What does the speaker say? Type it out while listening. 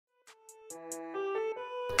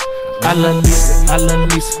I love Lisa, I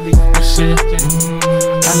love Lisa, Michelle.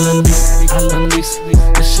 I love Lisa, I love Lisa,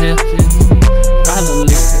 Michelle. I love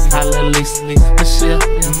Lisa, I love Lisa, Michelle.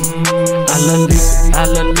 I love Lisa, I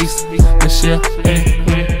love Lisa, Michelle.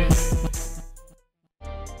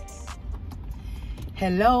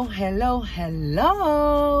 Hello, hello,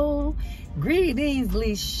 hello. Greetings,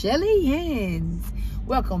 LiChellians.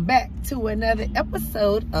 Welcome back to another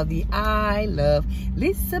episode of the I Love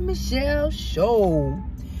Lisa Michelle Show.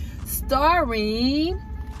 Starring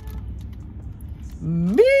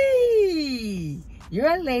me,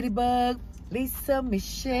 your ladybug, Lisa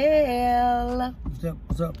Michelle. What's up,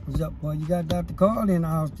 what's up, what's up? Well, you got Dr. Karl in the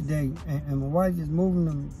house today, and my wife is moving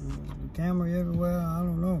the camera everywhere. I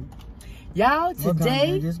don't know. Y'all, today, what kind of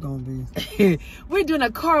day this gonna be? we're doing a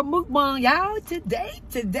carb mukbang, y'all. Today.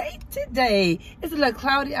 It's a little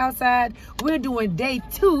cloudy outside. We're doing day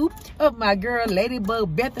 2 of my girl,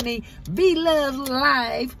 Ladybug Bethany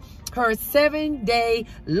Bloveslife, her 7-day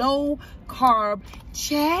low carb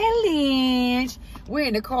challenge. We're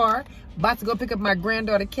in the car, about to go pick up my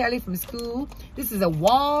granddaughter, Kelly, from school. This is a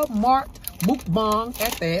Walmart mukbang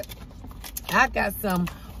at that. I got some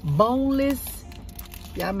boneless,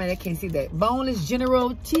 y'all man, I can't see that. Boneless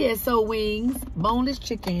General TSO wings, boneless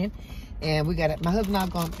chicken, and we got my husband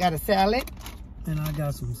and I got a salad. And I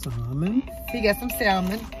got some salmon. He got some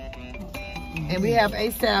salmon, and we have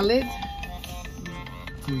a salad.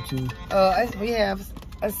 We have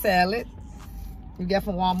a salad we got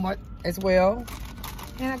from Walmart as well,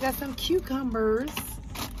 and I got some cucumbers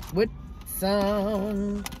with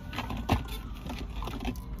some.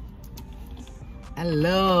 I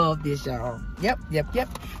love this, y'all. Yep.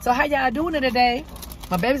 So how y'all doing it today?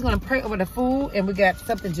 My baby's gonna pray over the food, and we got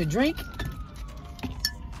something to drink.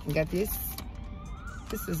 We got this.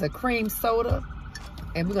 This is a cream soda,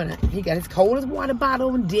 and he got his coldest water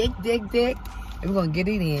bottle and dick, and we're gonna get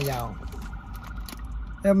it in, y'all.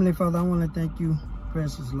 Heavenly Father, I want to thank you,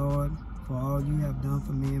 precious Lord, for all you have done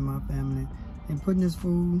for me and my family, and putting this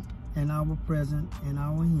food and our present in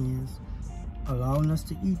our hands, allowing us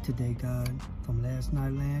to eat today, God, from last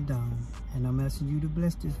night laying down. And I'm asking you to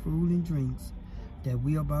bless this food and drinks that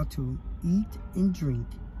we are about to eat and drink.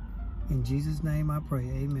 In Jesus' name I pray,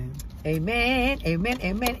 amen. Amen.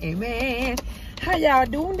 How y'all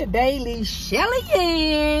doing today,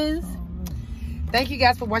 LiChellians? Thank you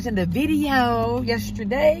guys for watching the video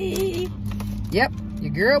yesterday. Yep,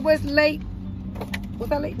 your girl was late.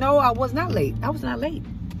 Was I late? No, I was not late. I was not late.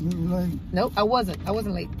 You were late. Nope, I wasn't. I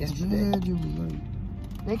wasn't late yesterday. You were late.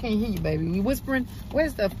 They can't hear you, baby. You whispering.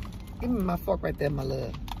 Where's the... Give me my fork right there, my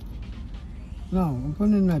love. No, I'm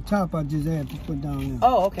putting it in that top I just had to put down there.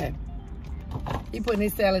 Oh, okay. You putting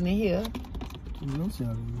this salad in here. No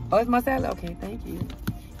salad. Oh, it's my salad? Okay, thank you.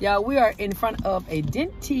 Y'all, we are in front of a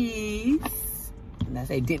dentist. And I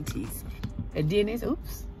say dentist. A dentist.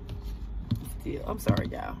 Oops. Still, I'm sorry,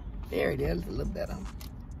 y'all. There it is. A little better.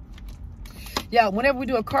 Yeah, whenever we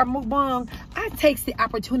do a carb mukbang, I take the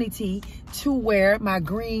opportunity to wear my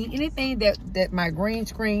green, anything that my green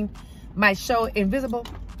screen might show invisible.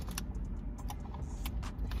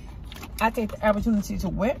 I take the opportunity to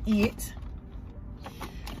wear it.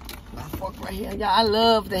 My fork right here. Yeah, I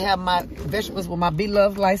love to have my vegetables with my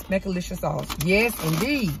Bloveslife Smackalicious sauce. Yes,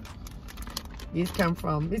 indeed. These come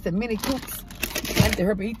from, these are mini coops. I have to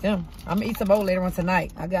hurry eat them. I'm gonna eat some more later on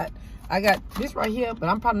tonight. I got this right here, but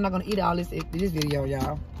I'm probably not gonna eat all this video,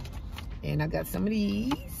 y'all. And I got some of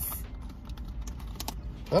these.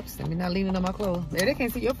 Oops, let me not leaning on my clothes. There, they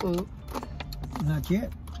can't see your food. Not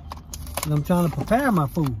yet. I'm trying to prepare my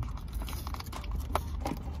food.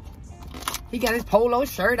 He got his polo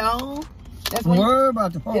shirt on. That's Don't worry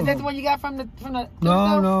about the polo. Is that the one you got from the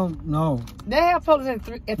No. They have polos at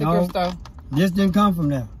the thrift store. This didn't come from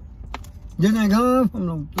there. This didn't come from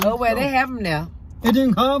no thrift store. Oh, well, they have them now. It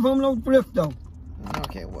didn't come from no thrift store.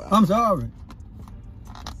 Okay, well. I'm sorry.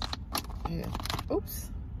 Yeah. Oops.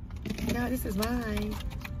 No, this is mine.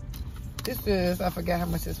 This is, I forgot how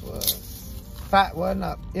much this was. Well,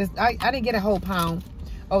 no. I didn't get a whole pound.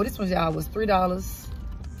 Oh, this one, y'all, was $3.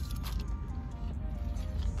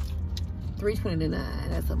 $3.29.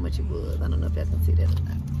 That's how much it was. I don't know if y'all can see that or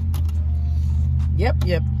not.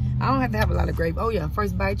 Yep. I don't have to have a lot of gravy. Oh, yeah.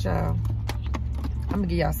 First bite, y'all. I'm going to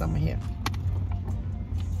give y'all some in here.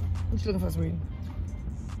 What you looking for, sweetie?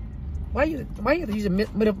 Why you have to use your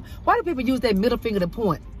middle? Why do people use their middle finger to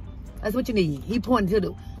point? That's what you need. He pointing to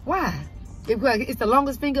the... Why? It's the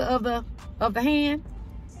longest finger of the hand.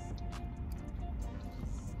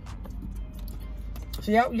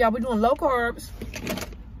 So y'all, we're doing low carbs.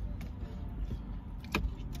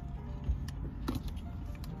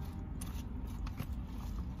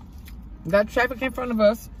 We got traffic in front of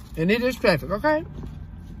us, and it is traffic, okay?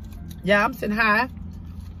 Yeah, I'm sitting high.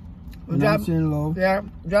 I'm sitting low. Yeah,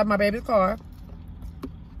 drive my baby's car.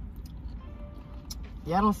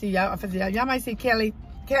 Y'all don't see y'all. Y'all might see Kelly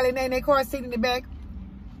Nene car seat in the back.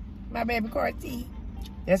 My baby car T.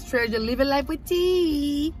 That's Treasure living life with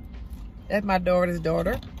T. That's my daughter's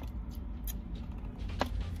daughter.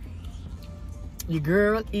 Your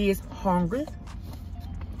girl is hungry.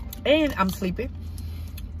 And I'm sleepy.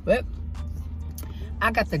 But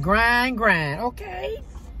I got the grind, okay?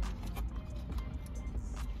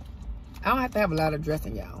 I don't have to have a lot of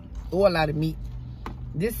dressing, y'all. Or a lot of meat.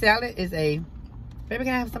 This salad is a... Baby,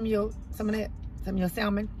 can I have some of your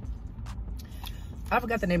salmon? I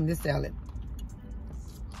forgot the name of this salad.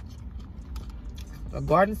 A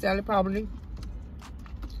garden salad, probably.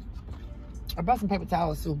 I brought some paper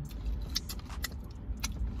towels, too.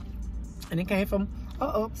 And it came from...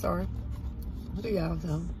 sorry. Look at y'all,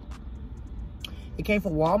 so. It came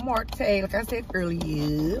from Walmart today, like I said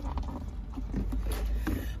earlier.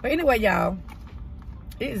 But anyway, y'all.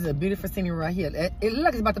 It is a beautiful scenery right here. It looks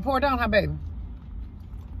like it's about to pour down, huh, baby?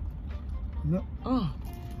 Yep. Oh.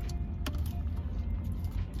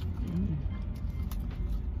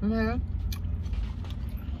 Mm-hmm.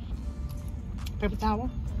 Paper towel.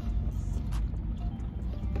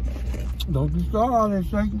 Don't you start all that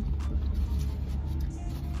shaking.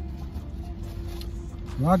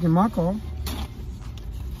 Like in my car.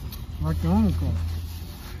 Like your own car.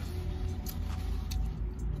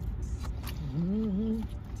 Mm-hmm.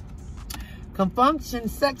 Confunction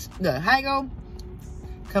section. How you go?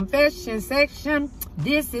 Confession section.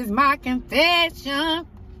 This is my confession.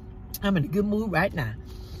 I'm in a good mood right now.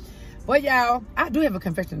 But y'all, I do have a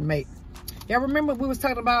confession to make. Y'all remember we was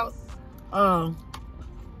talking about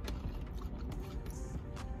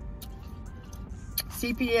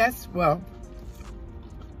CPS? Well,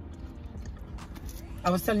 I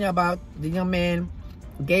was telling you about the young man,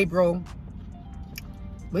 Gabriel.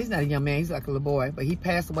 Well, he's not a young man, he's like a little boy, but he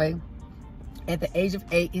passed away at the age of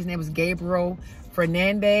 8. His name was Gabriel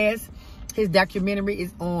Fernandez. His documentary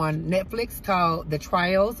is on Netflix called The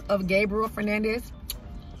Trials of Gabriel Fernandez.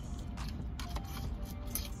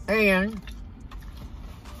 And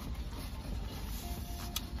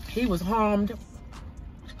he was harmed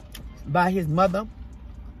by his mother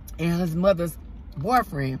and his mother's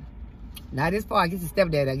boyfriend. Not his father, I guess his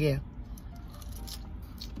stepdad, I guess.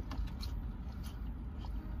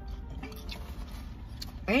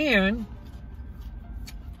 And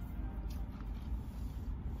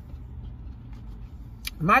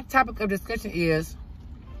my topic of discussion is,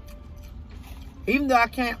 even though I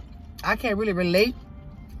can't really relate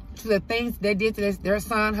to the things they did to their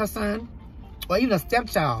son, her son, or even a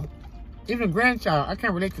stepchild, even a grandchild, I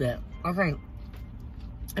can't relate to that. I can't.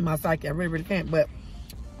 In my psyche, I really can't. But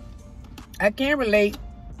I can relate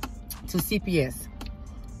to CPS.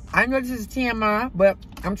 I know this is TMI, but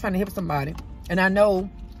I'm trying to help somebody. And I know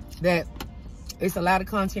that it's a lot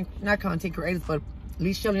of not content creators, but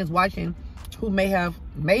LiChellians watching who may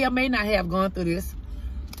or may not have gone through this.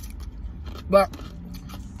 But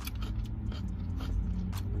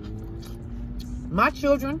my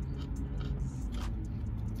children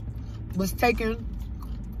was taken.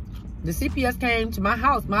 The CPS came to my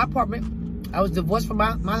house, my apartment. I was divorced from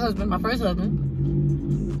my husband, my first husband.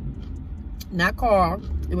 Not Carl.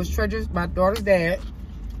 It was Treasure's, my daughter's dad.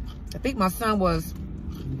 I think my son was,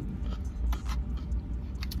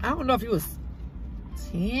 I don't know if he was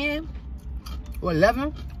 10 or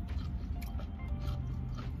 11.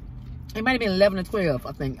 It might have been 11 or 12,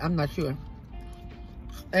 I think. I'm not sure.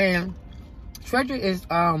 And Treasure is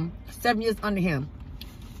 7 years under him.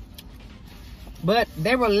 But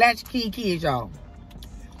they were latchkey kids, y'all.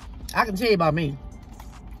 I can tell you about me.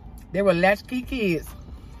 They were latchkey kids.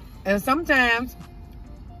 And sometimes,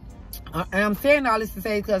 and I'm saying all this to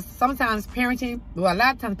say because sometimes parenting, well, a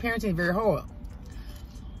lot of times parenting is very hard.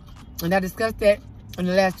 And I discussed that in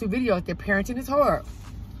the last 2 videos, that parenting is hard.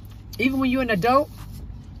 Even when you're an adult,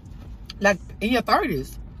 like in your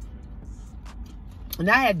 30s. And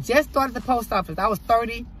I had just started the post office. I was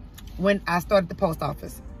 30 when I started the post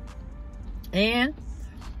office. And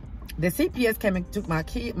the CPS came and took my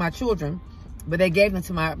children, but they gave them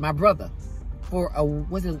to my brother for a,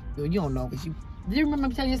 you don't know, but do you remember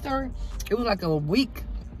me telling you a story? It was like a week.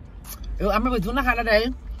 I remember doing a holiday.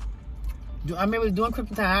 I remember doing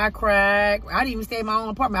Christmas time. I cried. I didn't even stay in my own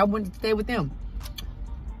apartment. I went to stay with them.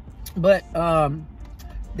 But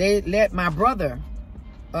they let my brother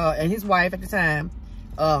and his wife at the time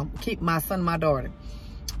keep my son and my daughter.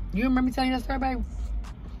 You remember me telling you that story, baby?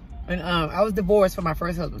 And I was divorced from my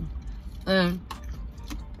first husband. And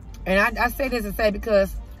I say this to say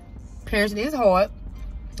because Parenting is hard.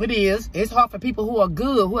 It is. It's hard for people who are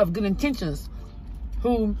good, who have good intentions,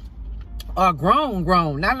 who are grown.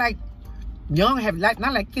 Not like young,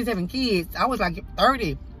 not like kids having kids. I was like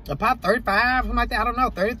 30, about 35, something like that. I don't know,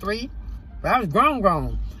 33. But I was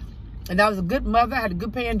grown. And I was a good mother. I had a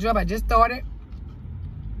good paying job. I just started,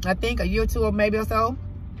 I think, a year or two or maybe or so.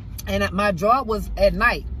 And my job was at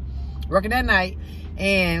night, working at night.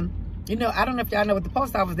 And, you know, I don't know if y'all know what the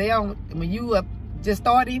post office, when you just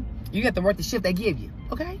starting, you have to work the shift they give you,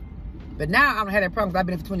 okay? But now I don't have that problem because I've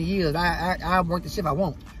been here for 20 years. I work the shift I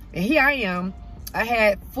want. And here I am. I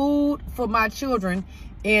had food for my children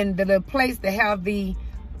in the place that have the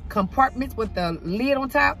compartments with the lid on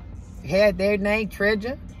top. Had their name,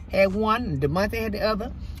 Treasure, had one, and DeMonte had the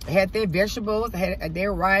other. Had their vegetables, had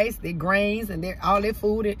their rice, their grains, and all their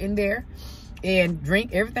food in there. And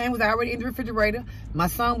drink, everything was already in the refrigerator. My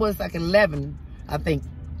son was like 11, I think,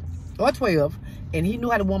 or 12, and he knew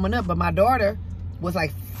how to warm it up. But my daughter was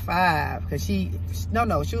like 5, because she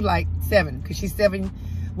was like 7, because she's 7,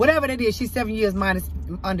 whatever that is, she's 7 years minus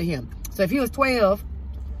under him. So if he was 12,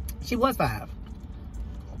 she was 5.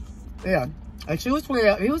 Yeah, if she was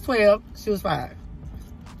 12, if he was 12, she was 5.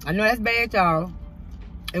 I know that's bad, y'all.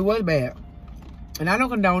 It was bad, and I don't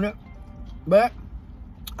condone it, but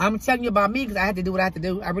I'm telling you about me because I had to do what I had to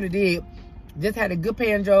do. I really did. Just had a good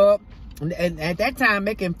paying job. And at that time,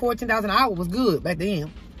 making $14,000 an hour was good back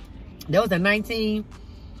then. That was that might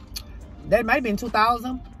have been 2000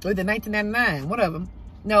 or the 1999, one of them.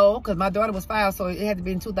 No, because my daughter was 5, so it had to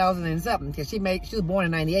be in 2000 and something, because she was born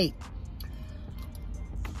in 98.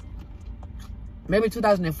 Maybe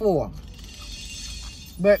 2004.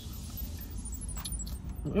 But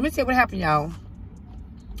let me tell you what happened, y'all.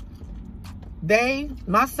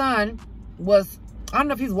 My son was, I don't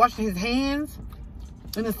know if he was washing his hands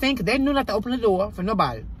in the sink, because they knew not to open the door for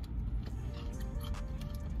nobody.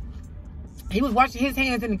 He was washing his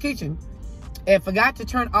hands in the kitchen and forgot to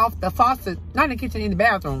turn off the faucet, not in the kitchen, in the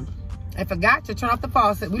bathroom, and forgot to turn off the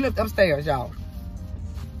faucet. We lived upstairs, y'all.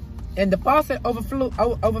 And the faucet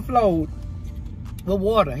overflowed with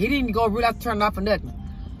water. He didn't go really have to turn it off or nothing.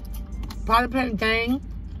 Probably playing a game,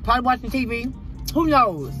 probably watching TV. Who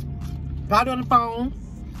knows? Probably on the phone.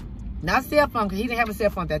 Not cell phone, because he didn't have a cell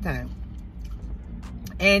phone at that time.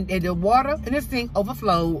 And the water in the sink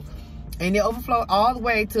overflowed. And it overflowed all the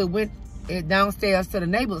way to went downstairs to the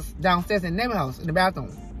neighbors, downstairs in the neighbor house, in the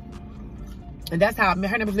bathroom. And that's how I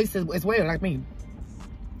met her. Name was Lisa as well, like me.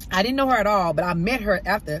 I didn't know her at all, but I met her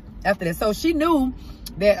after that. So she knew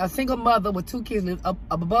that a single mother with 2 kids lived up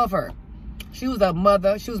above her. She was a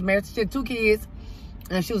mother. She was married. She had 2 kids,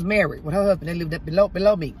 and she was married with her husband. They lived up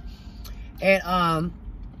below me. And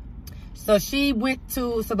so she went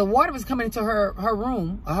to, so the water was coming into her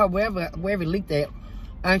room, or her wherever it leaked at.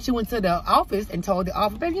 And she went to the office and told the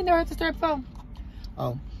office, baby, you never heard the story before?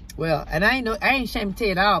 Oh, well, and I ain't ashamed to tell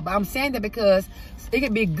you it all, but I'm saying that because it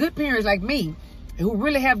could be good parents like me who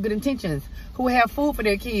really have good intentions, who have food for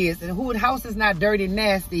their kids, and whose house is not dirty and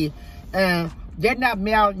nasty, they're not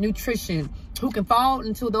malnutrition, who can fall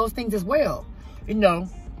into those things as well, you know.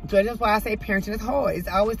 So that's why I say parenting is hard. It's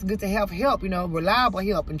always good to have help, you know, reliable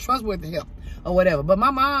help and trustworthy help or whatever. But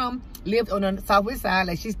my mom lived on the southwest side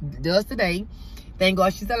like she does today. Thank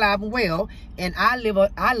God she's alive and well. And I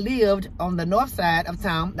lived on the north side of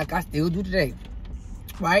town like I still do today,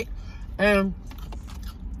 right? And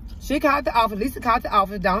she called the office. Lisa called the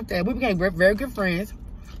office downstairs. We became very good friends.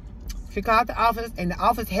 She called the office, and the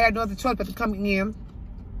office had no other choice but to come in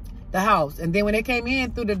the house. And then when they came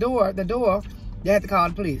in through the door, they had to call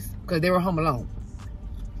the police because they were home alone.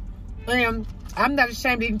 And I'm not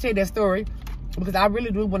ashamed to even tell that story because I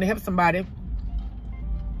really do want to help somebody.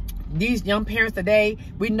 These young parents today,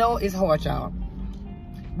 we know it's hard, y'all.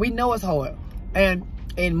 We know it's hard. And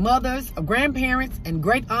mothers, grandparents, and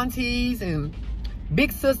great aunties, and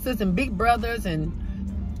big sisters, and big brothers, and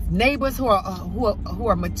neighbors who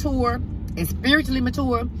are mature and spiritually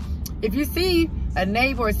mature. If you see a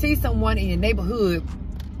neighbor or see someone in your neighborhood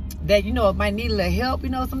that you know might need a little help, you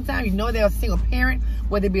know, sometimes you know they're a single parent,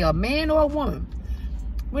 whether it be a man or a woman,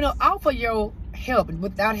 you know, offer your help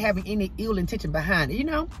without having any ill intention behind it, you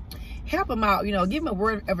know. Help them out, you know, give them a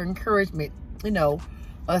word of encouragement, you know,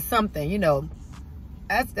 or something, you know.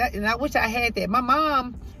 And I wish I had that. My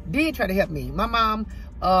mom did try to help me. My mom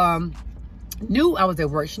knew I was at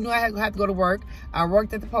work. She knew I had to go to work. I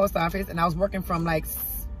worked at the post office, and I was working from like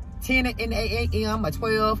 10 a.m. or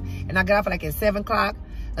 12, and I got off like at 7 o'clock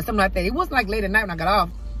or something like that. It wasn't like late at night when I got off.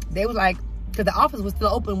 They was like because the office was still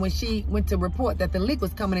open when she went to report that the leak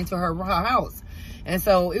was coming into her house. And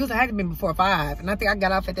so it had to be before 5. And I think I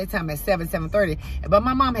got off at that time at 7:30. But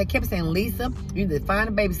my mom had kept saying, Lisa, you need to find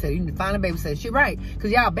a babysitter. You need to find a babysitter. She's right.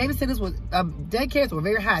 Because y'all, babysitters was, daycares were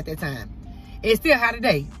very high at that time. It's still high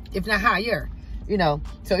today, if not higher, you know.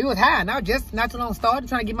 So it was high. And I was just not too long started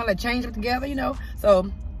trying to get my little change up together, you know.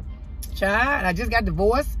 So, child, I just got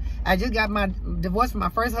divorced. I just got my divorce from my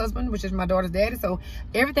first husband, which is my daughter's daddy. So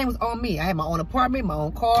everything was on me. I had my own apartment, my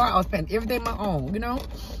own car. I was paying everything my own, you know.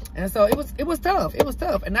 And so it was tough. It was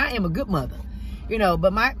tough. And I am a good mother, you know.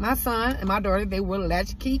 But my son and my daughter, they were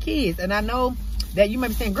latchkey kids. And I know that you may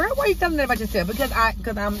be saying, girl, why are you telling that about yourself?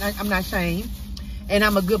 Because I'm not ashamed. And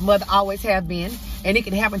I'm a good mother, always have been. And it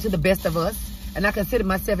can happen to the best of us. And I consider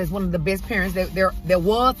myself as one of the best parents that there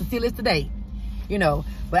was and still is today. You know,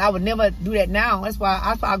 but I would never do that now. That's why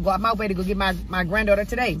I go out my way to go get my granddaughter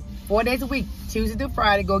today, 4 days a week, Tuesday through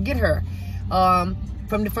Friday, go get her.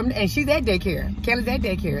 And she's at daycare. Kelly's at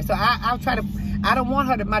daycare. So I don't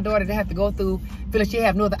want my daughter to have to go through, feel like she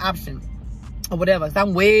have no other option or whatever. So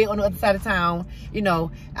I'm way on the other side of town, you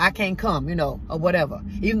know, I can't come, you know, or whatever.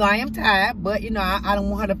 Even though I am tired, but, you know, I don't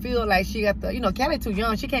want her to feel like she got you know, Kelly's too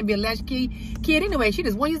young. She can't be a latchkey kid anyway. She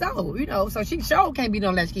just 1 year old, you know, so she sure can't be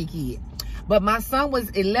no latchkey kid. But my son was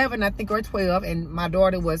 11, I think, or 12, and my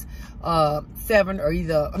daughter was 7 or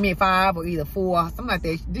 5 or either 4, something like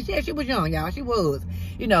that. Yeah, she was young, y'all. She was,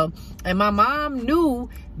 you know. And my mom knew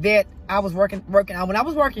that I was working. When I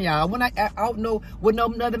was working, y'all, when I don't know with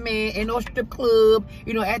no other man in no strip club,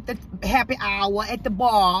 you know, at the happy hour, at the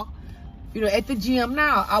bar, you know, at the gym.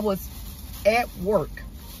 Now I was at work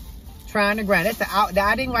trying to grind.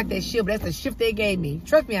 I didn't like that shift, but that's the shift they gave me.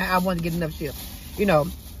 Trust me, I wanted to get enough shift, you know.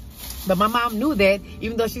 But my mom knew that,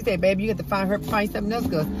 even though she said, baby, you have to find something else,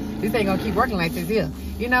 because this ain't gonna keep working like this here,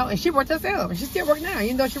 you know. And she worked herself, and she still works now,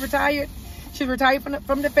 even though she retired. She's retired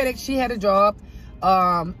from the FedEx. She had a job.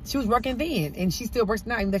 She was working then, and she still works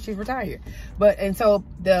now, even though she's retired. And so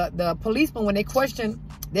the policeman, when they questioned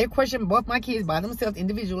both my kids by themselves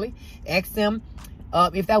individually, asked them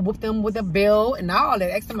if I whooped them with a bell and all that.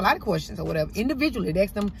 Asked them a lot of questions or whatever individually. They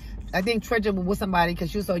asked them, I think Treasure was with somebody because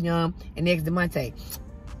she was so young, and they asked DeMonte.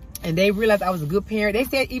 And they realized I was a good parent. They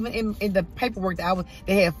said even in the paperwork that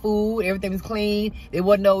they had food, everything was clean. There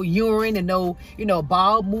wasn't no urine and no, you know,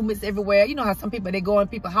 bowel movements everywhere. You know how some people, they go in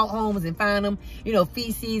people's homes and find them, you know,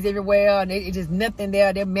 feces everywhere, and it's just nothing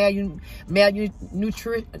there. They're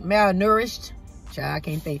malnourished. Child, I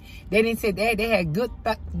can't think. They didn't say that. They had good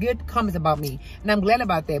comments about me, and I'm glad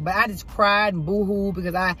about that. But I just cried and boo-hoo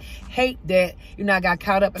because I hate that, you know, I got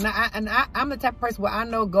caught up. And I'm the type of person where I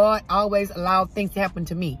know God always allowed things to happen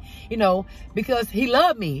to me, you know, because He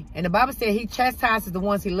loved me, and the Bible said He chastises the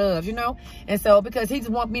ones He loves, you know. And so because He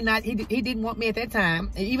just want me he didn't want me at that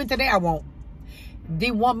time, and even today I won't.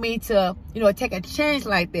 They want me to, you know, take a chance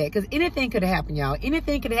like that, because anything could have happened, y'all.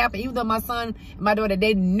 Anything could have happened. Even though my son and my daughter,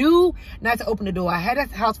 they knew not to open the door. I had a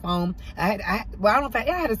house phone. I don't know if I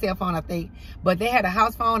had a cell phone, I think, but they had a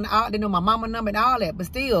house phone. They know my mama number and all that. But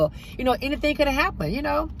still, you know, anything could have happened, you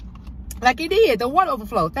know, like it did. The water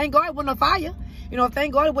overflow. Thank God it wasn't a fire. You know,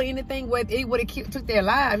 thank God it wasn't anything where it would have took their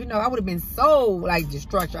lives. You know, I would have been so like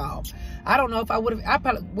distraught, y'all. I don't know if I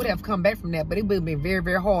probably would have come back from that, but it would have been very,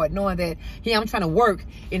 very hard knowing that, yeah, I'm trying to work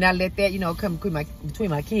and I let that, you know, come between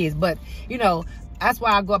my kids. But, you know, that's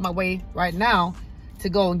why I go out my way right now to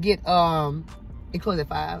go and get, it closed at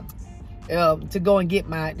 5, to go and get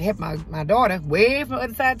help my daughter way from the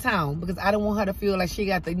other side of town, because I don't want her to feel like she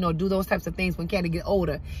got to, you know, do those types of things when Candy get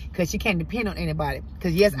older, because she can't depend on anybody.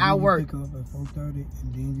 Because yes, I work. Pick up at 4:30,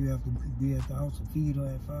 and then you have to be at the house to feed her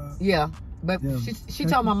at 5. Yeah, but yeah. She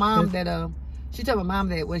told my mom that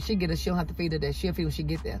when she get her, she don't have to feed her, that she'll feed when she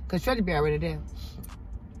get there, because Treasure be already there.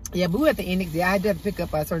 Yeah, but we at the end. I had to pick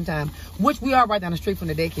up by a certain time, which we are right down the street from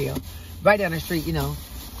the daycare, right down the street, you know.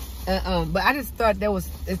 But I just thought that's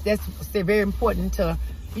very important to,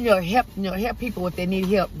 you know, help people if they need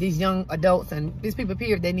help. These young adults and these people,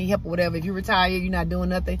 period, they need help or whatever. If you retire, you're not doing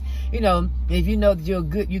nothing, you know. If you know that you're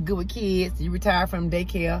good with kids, you retire from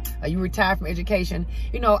daycare, or you retire from education,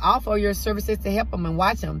 you know, offer your services to help them and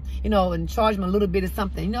watch them, you know, and charge them a little bit of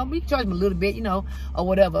something. You know, we charge them a little bit, you know, or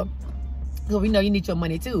whatever. So we know you need your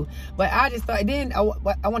money too. But I just thought, then I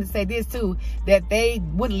want to say this too, that they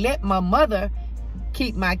wouldn't let my mother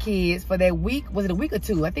keep my kids for that week. Was it a week or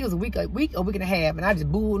two? I think it was a week and a half. And I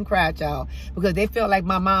just booed and cried, y'all, because they felt like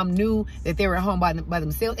my mom knew that they were at home by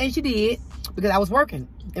themselves. And she did, because I was working.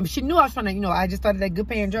 And she knew I was trying to, you know, I just started that good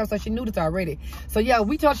paying job, so she knew this already. So yeah,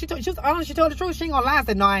 she was honest, she told the truth. She ain't gonna lie. I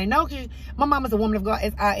said, no, I ain't know, because my mom is a woman of God,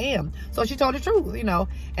 as I am. So she told the truth, you know,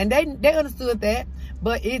 and they understood that.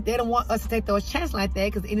 But they don't want us to take those chances like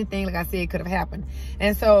that, because anything, like I said, could have happened.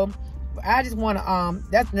 And so I just want to,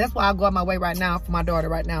 that's why I go out my way right now for my daughter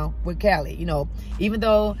right now with Callie. You know, even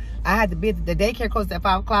though I had to be at the daycare closed at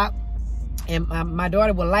 5 o'clock, and my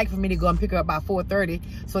daughter would like for me to go and pick her up by 4:30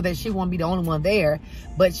 so that she won't be the only one there.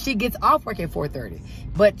 But she gets off work at 4:30.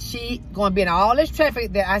 But she going to be in all this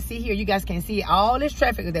traffic that I see here. You guys can see all this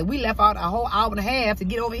traffic that we left out a whole hour and a half to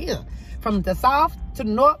get over here. From the south to the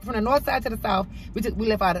north, from the north side to the south, we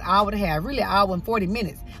left out an hour and a half, really an hour and 40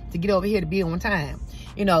 minutes to get over here to be on time.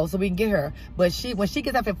 You know, so we can get her. But when she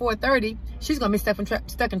gets up at 4:30, she's gonna be stuck in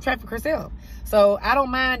traffic herself. So I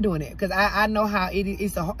don't mind doing it, because I know how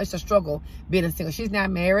it's a struggle being a single. She's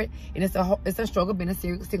not married, and it's a struggle being a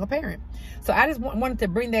single parent. So I just wanted to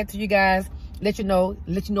bring that to you guys, let you know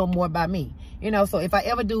more about me. You know, so if I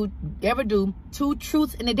ever do 2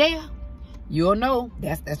 truths in a day, you'll know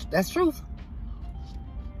that's truth.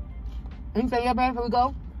 Anything else, before we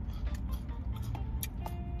go?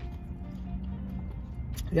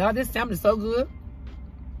 Y'all, this salmon is so good.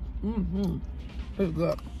 It's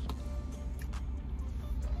good.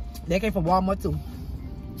 They came from Walmart too.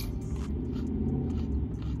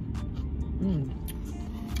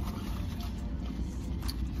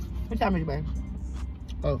 What time is it, babe?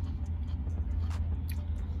 Oh.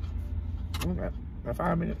 Okay. About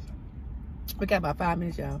 5 minutes. We got about 5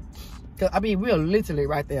 minutes, y'all. I mean, we're literally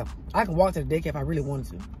right there. I can walk to the daycare if I really wanted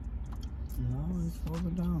to. No, it's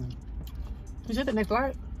further down. You said the next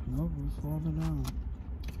light? No, it's further down.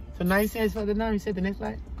 So now you said it's further down? You said the next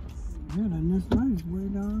light? Yeah, the next light is way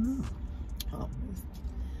down there. Oh,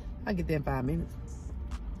 I'll get there in 5 minutes.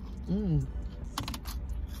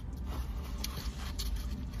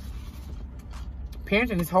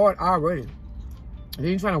 Parenting is hard already. And then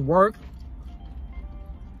you're trying to work.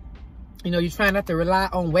 You know, you're trying not to rely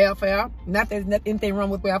on welfare. Not that there's anything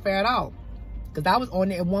wrong with welfare at all. Because I was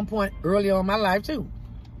on it at one point early on in my life too.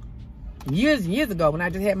 Years ago when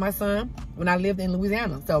I just had my son, when I lived in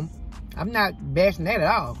Louisiana. So I'm not bashing that at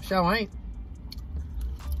all. Sure ain't.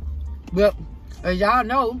 But as y'all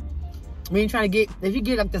know, when you're trying to get, if you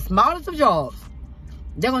get like the smallest of jobs,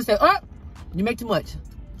 they're gonna say, oh, you make too much.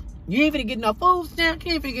 You ain't finna get no food stamp,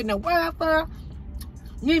 you ain't finna get no welfare,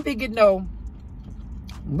 you ain't finna get no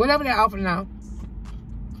whatever they're offering now.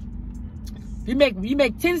 You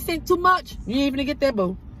make 10 cents too much, you ain't finna get that,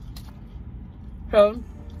 boo. So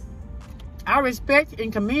I respect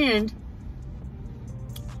and commend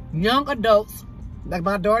young adults, like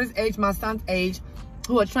my daughter's age, my son's age,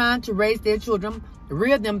 who are trying to raise their children,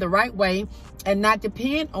 rear them the right way, and not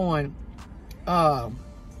depend on,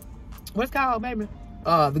 what's it called, baby?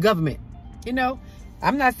 The government. You know,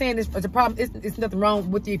 I'm not saying it's a problem. It's nothing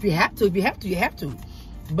wrong with you. If you have to, you have to.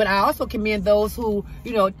 But I also commend those who,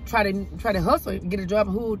 you know, try to hustle and get a job,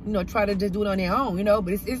 who, you know, try to just do it on their own, you know.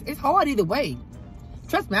 But it's hard either way.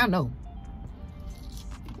 Trust me, I know.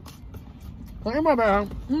 Well, in my bag.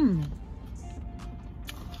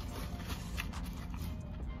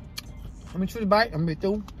 Let me try the bite. I'm gonna be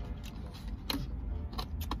through.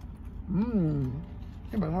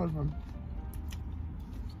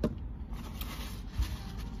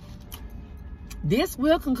 This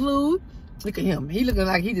will conclude. Look at him. He looking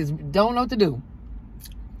like he just don't know what to do.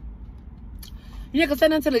 You ain't gonna say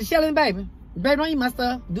nothing to the LiChellians, baby. Baby, don't eat my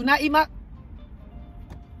stuff. Do not eat my.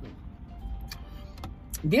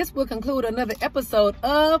 This will conclude another episode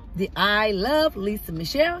of the I Love Lisa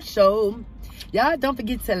Michelle show. Y'all don't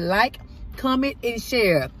forget to like, comment, and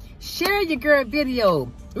share. Share your girl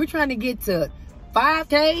video. We're trying to get to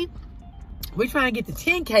 5K. We're trying to get to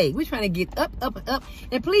 10K. We're trying to get up, up, and up.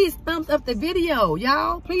 And please thumbs up the video,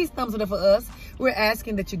 y'all. Please thumbs it up for us. We're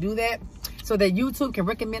asking that you do that so that YouTube can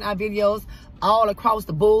recommend our videos all across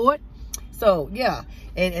the board. So, yeah.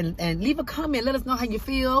 And leave a comment. Let us know how you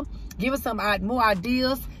feel. Give us some more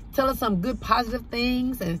ideas. Tell us some good positive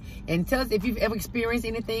things. And tell us if you've ever experienced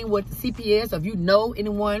anything with CPS, or if you know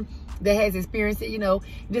anyone that has experienced it, you know,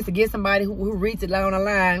 just to give somebody who reads it on the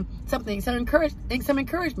line some encouragement,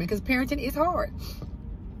 because parenting is hard.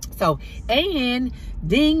 So, and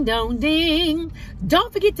ding dong ding,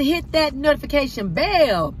 don't forget to hit that notification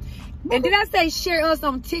bell. And did I say share us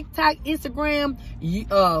on TikTok, Instagram,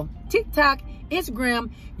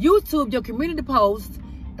 YouTube, your community posts,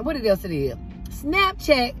 and what else it is?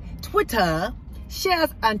 Snapchat, Twitter, share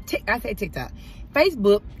us on TikTok,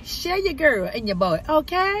 Facebook, share your girl and your boy,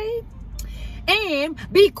 okay? And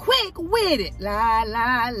be quick with it. La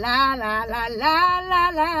la la la la la la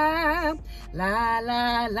la la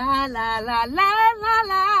la la la la la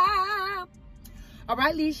la. All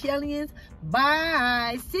right, LiChellians,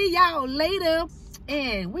 bye. See y'all later.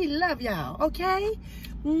 And we love y'all, okay?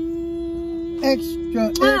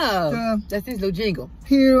 Extra. That's his little jingle.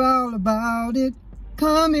 Hear all about it.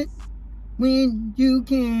 Comment when you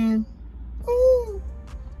can. Ooh.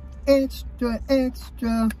 Extra.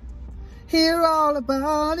 Hear all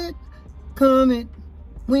about it. Comment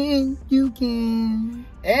when you can.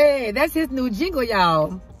 Hey, that's his new jingle,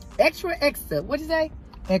 y'all. Extra. What'd you say?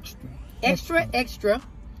 Extra.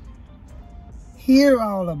 Hear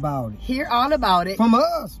all about it. Hear all about it. From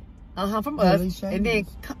us. From us. LaChellians. And then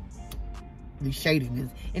LaChellians.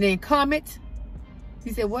 And then comment.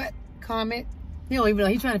 He said what? Comment. He don't even know.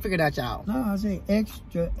 He's trying to figure it out, y'all. No, I say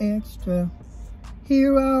extra.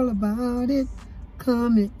 Hear all about it.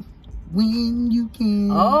 Comment when you can.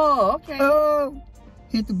 Oh, okay. Oh,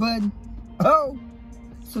 hit the button. Oh,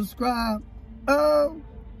 subscribe. Oh,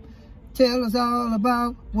 tell us all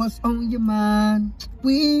about what's on your mind.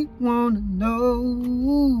 We want to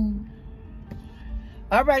know.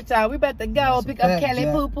 All right, y'all. We about to go pick up Kelly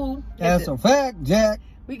Jack. Poo Poo. That's a fact, Jack.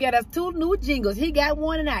 We got us 2 new jingles. He got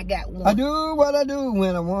one and I got one. I do what I do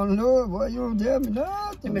when I want to know it. Boy, you don't tell me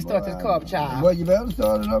nothing. Let me start this carb, child. Well, you better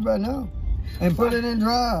start it up right now. And put it in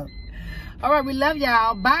drive. All right, we love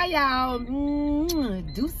y'all. Bye, y'all.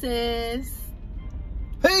 Deuces.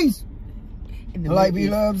 Peace. I like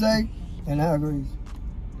LadyElJay and I agree.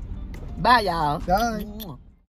 Bye, y'all. Bye.